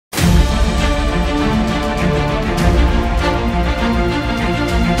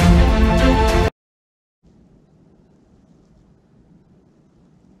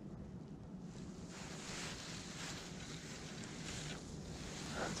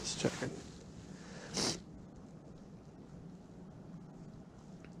Just checking.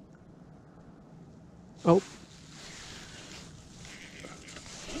 Oh.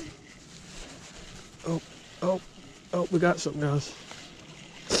 Oh, oh, oh, we got something, guys.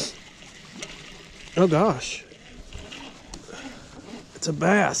 Oh gosh. It's a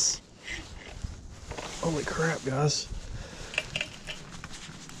bass. Holy crap, guys.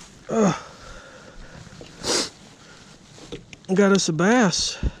 Got us a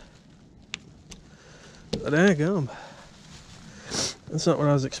bass. But daggum. That's not what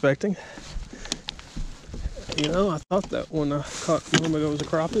I was expecting. You know, I thought that one I caught a moment ago was a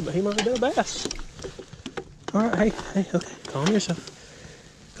crappie, but he might have been a bass. Alright, hey, okay, calm yourself.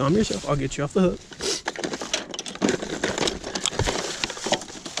 Calm yourself, I'll get you off the hook.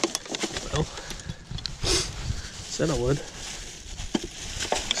 Well, said I would.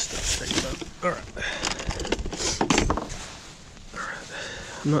 Stuff sticking up. Alright. Alright.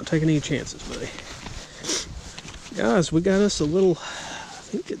 I'm not taking any chances, buddy. Guys, we got us a little, I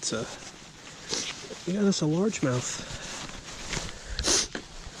think it's a, we got us a largemouth.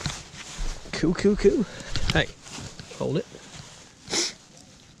 Cool, cool, cool. Hey, hold it.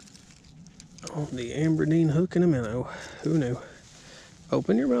 On the Aberdeen hook and a minnow. Who knew?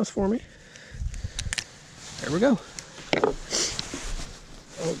 Open your mouth for me. There we go.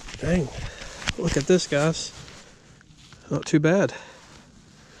 Oh, dang. Look at this, guys. Not too bad.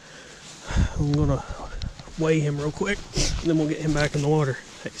 I'm gonna weigh him real quick, and then we'll get him back in the water.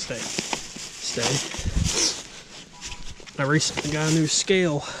 Hey, stay. Stay. I recently got a new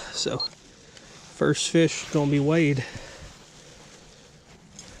scale, so first fish is gonna be weighed.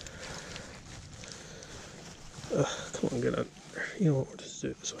 Come on, get up. You know what, we'll just do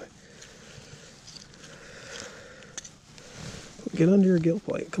it this way. Get under your gill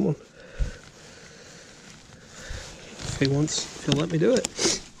plate, come on. If he'll let me do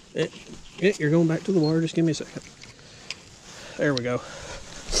it. You're going back to the water, just give me a second. There we go.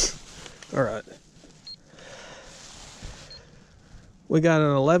 All right. We got an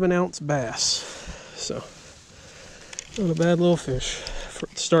 11-ounce bass. So, not a bad little fish.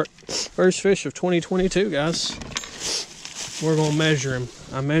 First fish of 2022, guys. We're gonna measure him.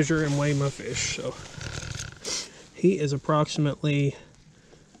 I measure and weigh my fish. So he is approximately,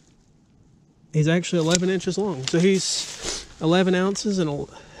 he's actually 11 inches long. So he's 11 ounces and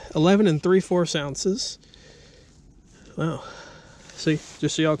 11 3/4 ounces. Wow. See,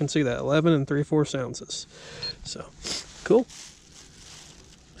 just so y'all can see that, 11 3/4 ounces. So cool.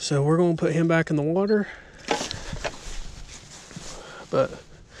 So we're gonna put him back in the water. But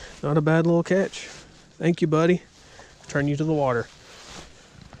not a bad little catch. Thank you, buddy. Turn you to the water.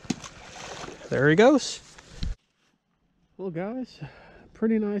 There he goes. Well, guys,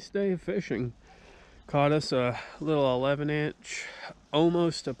 pretty nice day of fishing. Caught us a little 11-inch,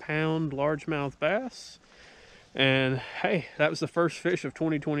 almost a pound largemouth bass. And hey, that was the first fish of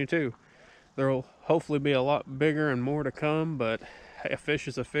 2022. There'll hopefully be a lot bigger and more to come, but hey, a fish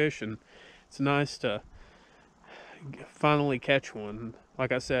is a fish, and it's nice to finally catch one.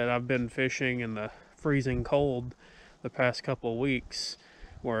 Like I said, I've been fishing in the freezing cold the past couple of weeks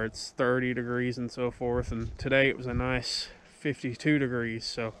where it's 30 degrees and so forth, and today it was a nice 52 degrees,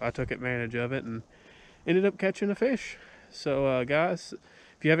 so I took advantage of it and ended up catching a fish. So guys,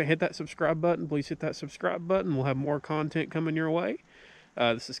 if you haven't hit that subscribe button, please hit that subscribe button. We'll have more content coming your way.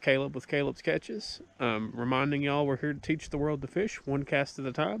 This is Caleb with Caleb's Catches, reminding y'all we're here to teach the world to fish one cast at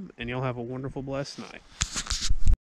a time, and y'all have a wonderful, blessed night.